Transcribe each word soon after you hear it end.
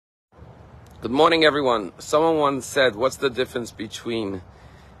Good morning, everyone. Someone once said, what's the difference between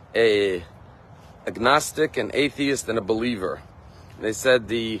a agnostic, an atheist, and a believer? They said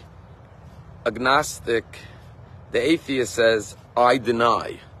the atheist says, I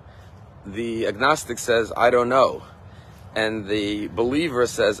deny. The agnostic says, I don't know. And the believer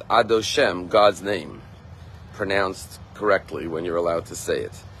says, Adoshem, God's name, pronounced correctly when you're allowed to say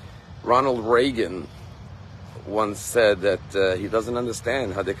it. Ronald Reagan once said that he doesn't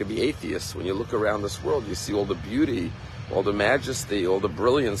understand how there could be atheists. When you look around this world, you see all the beauty, all the majesty, all the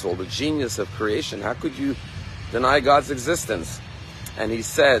brilliance, all the genius of creation. How could you deny God's existence? And he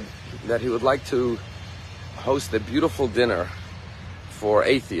said that he would like to host a beautiful dinner for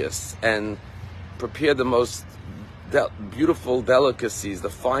atheists and prepare the most beautiful delicacies, the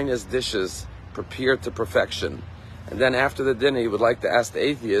finest dishes prepared to perfection. And then after the dinner, he would like to ask the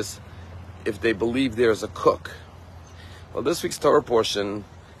atheists if they believe there's a cook. Well, this week's Torah portion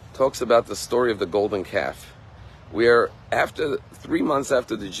talks about the story of the golden calf, where 3 months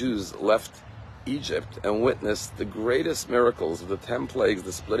after the Jews left Egypt and witnessed the greatest miracles of the 10 plagues,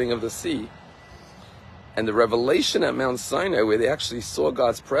 the splitting of the sea, and the revelation at Mount Sinai, where they actually saw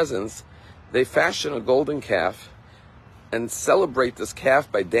God's presence, they fashion a golden calf and celebrate this calf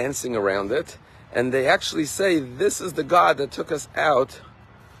by dancing around it. And they actually say, this is the God that took us out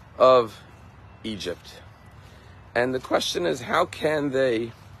of Egypt. And the question is, how can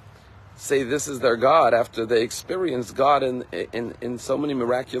they say this is their God after they experienced God in so many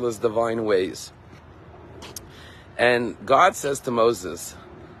miraculous divine ways? And God says to Moses,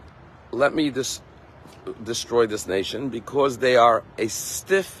 let me destroy this nation because they are a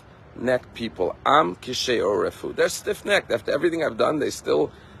stiff-necked people. Am kishei orefu. They're stiff-necked. After everything I've done, they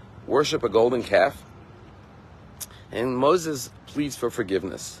still worship a golden calf. And Moses pleads for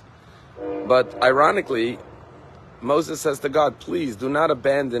forgiveness. But ironically, Moses says to God, please do not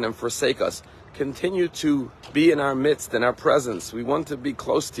abandon and forsake us. Continue to be in our midst, in our presence. We want to be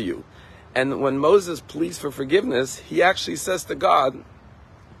close to you. And when Moses pleads for forgiveness, he actually says to God,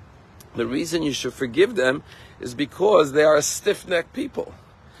 the reason you should forgive them is because they are a stiff-necked people.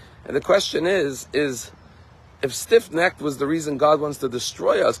 And the question is if stiff-necked was the reason God wants to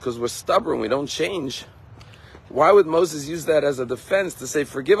destroy us because we're stubborn, we don't change, why would Moses use that as a defense to say,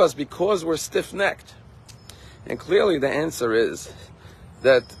 forgive us because we're stiff-necked? And clearly the answer is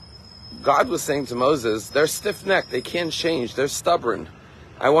that God was saying to Moses, they're stiff-necked, they can't change, they're stubborn.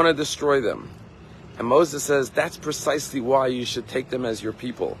 I want to destroy them. And Moses says, that's precisely why you should take them as your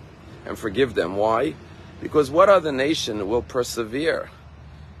people and forgive them. Why? Because what other nation will persevere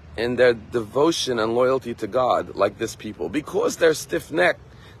in their devotion and loyalty to God like this people? Because they're stiff-necked,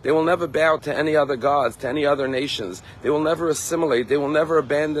 they will never bow to any other gods, to any other nations. They will never assimilate. They will never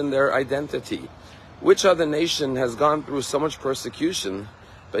abandon their identity. Which other nation has gone through so much persecution,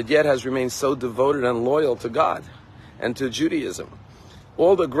 but yet has remained so devoted and loyal to God and to Judaism?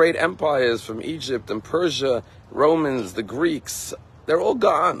 All the great empires from Egypt and Persia, Romans, the Greeks, they're all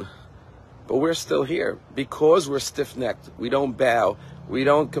gone. But we're still here because we're stiff-necked. We don't bow. We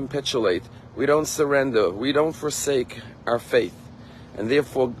don't capitulate. We don't surrender. We don't forsake our faith. And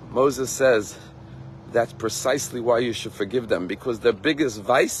therefore, Moses says, that's precisely why you should forgive them, because their biggest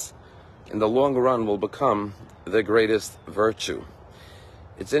vice in the long run will become their greatest virtue.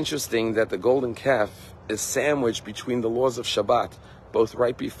 It's interesting that the golden calf is sandwiched between the laws of Shabbat, both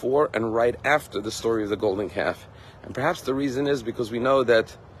right before and right after the story of the golden calf. And perhaps the reason is because we know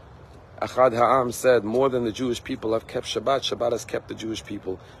that Achad Ha'am said, more than the Jewish people have kept Shabbat, Shabbat has kept the Jewish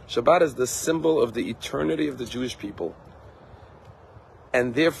people. Shabbat is the symbol of the eternity of the Jewish people.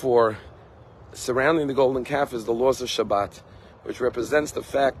 And therefore, surrounding the golden calf is the laws of Shabbat, which represents the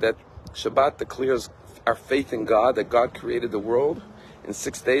fact that Shabbat declares our faith in God, that God created the world in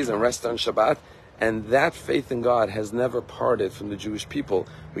 6 days and rested on Shabbat. And that faith in God has never parted from the Jewish people.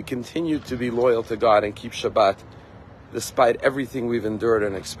 We continue to be loyal to God and keep Shabbat despite everything we've endured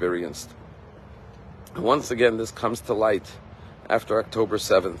and experienced. And once again, this comes to light after October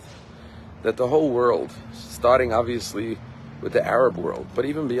 7th, that the whole world, starting obviously with the Arab world, but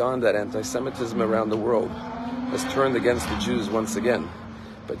even beyond that, anti-Semitism around the world has turned against the Jews once again.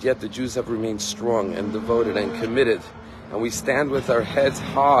 But yet the Jews have remained strong and devoted and committed. And we stand with our heads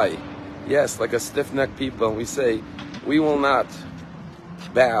high, yes, like a stiff-necked people, and we say, we will not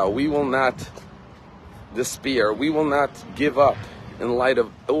bow, we will not despair, we will not give up in light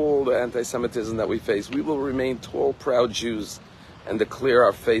of all the anti-Semitism that we face. We will remain tall, proud Jews and declare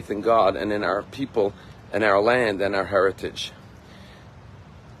our faith in God and in our people and our land and our heritage.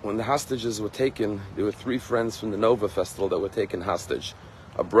 When the hostages were taken, there were 3 friends from the Nova Festival that were taken hostage.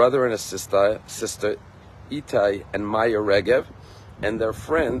 A brother and a sister, Itai and Maya Regev, and their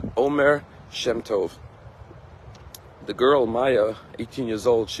friend Omer Shem Tov. The girl, Maya, 18 years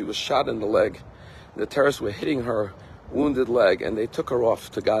old, she was shot in the leg. The terrorists were hitting her wounded leg, and they took her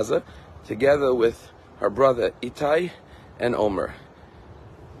off to Gaza, together with her brother Itai and Omer.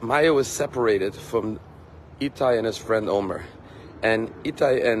 Maya was separated from Itai and his friend Omer. And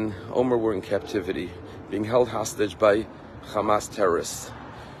Itai and Omer were in captivity, being held hostage by Hamas terrorists.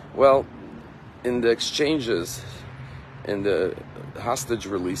 Well, in the exchanges, in the hostage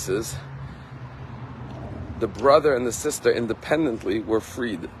releases, the brother and the sister independently were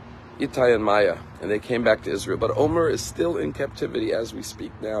freed, Itai and Maya, and they came back to Israel. But Omer is still in captivity as we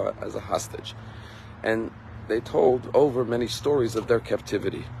speak now as a hostage. And they told over many stories of their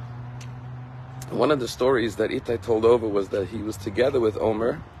captivity. One of the stories that Itai told over was that he was together with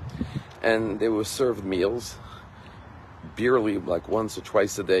Omer, and they were served meals, barely like once or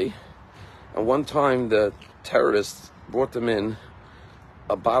twice a day. And one time the terrorists brought them in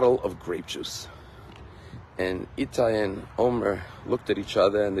a bottle of grape juice. And Itai and Omer looked at each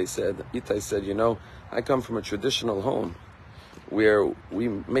other and they said, Itai said, you know, I come from a traditional home where we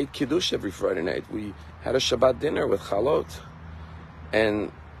made Kiddush every Friday night. We had a Shabbat dinner with chalot.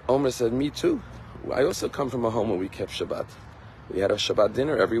 And Omer said, me too. I also come from a home where we kept Shabbat. We had a Shabbat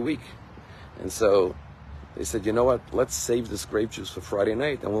dinner every week. And so they said, you know what, let's save this grape juice for Friday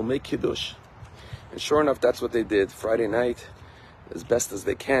night and we'll make Kiddush. And sure enough, that's what they did. Friday night, as best as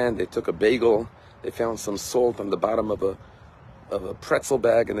they can, they took a bagel. They found some salt on the bottom of a pretzel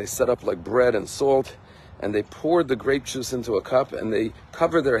bag, and they set up like bread and salt, and they poured the grape juice into a cup, and they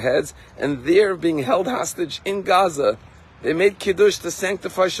covered their heads, and they're being held hostage in Gaza. They made Kiddush to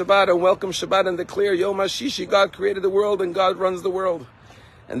sanctify Shabbat and welcome Shabbat and declare Yom HaShishi, God created the world and God runs the world.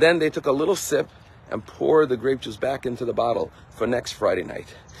 And then they took a little sip and poured the grape juice back into the bottle for next Friday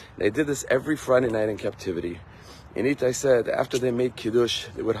night. They did this every Friday night in captivity. And Itai said after they made Kiddush,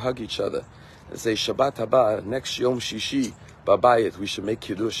 they would hug each other and say, Shabbat haba, next Yom Shishi, babayit, we should make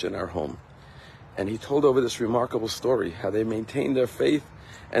Kiddush in our home. And he told over this remarkable story, how they maintained their faith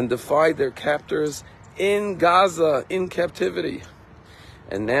and defied their captors in Gaza, in captivity.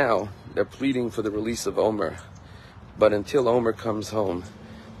 And now they're pleading for the release of Omer. But until Omer comes home,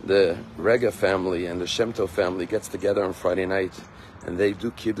 the Reagan family and the Shem Tov family gets together on Friday night, and they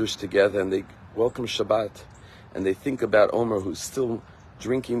do Kiddush together, and they welcome Shabbat, and they think about Omer, who's still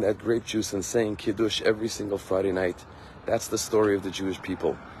drinking that grape juice and saying Kiddush every single Friday night. That's the story of the Jewish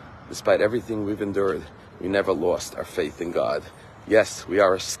people. Despite everything we've endured, we never lost our faith in God. Yes, we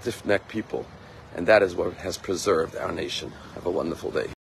are a stiff-necked people, and that is what has preserved our nation. Have a wonderful day.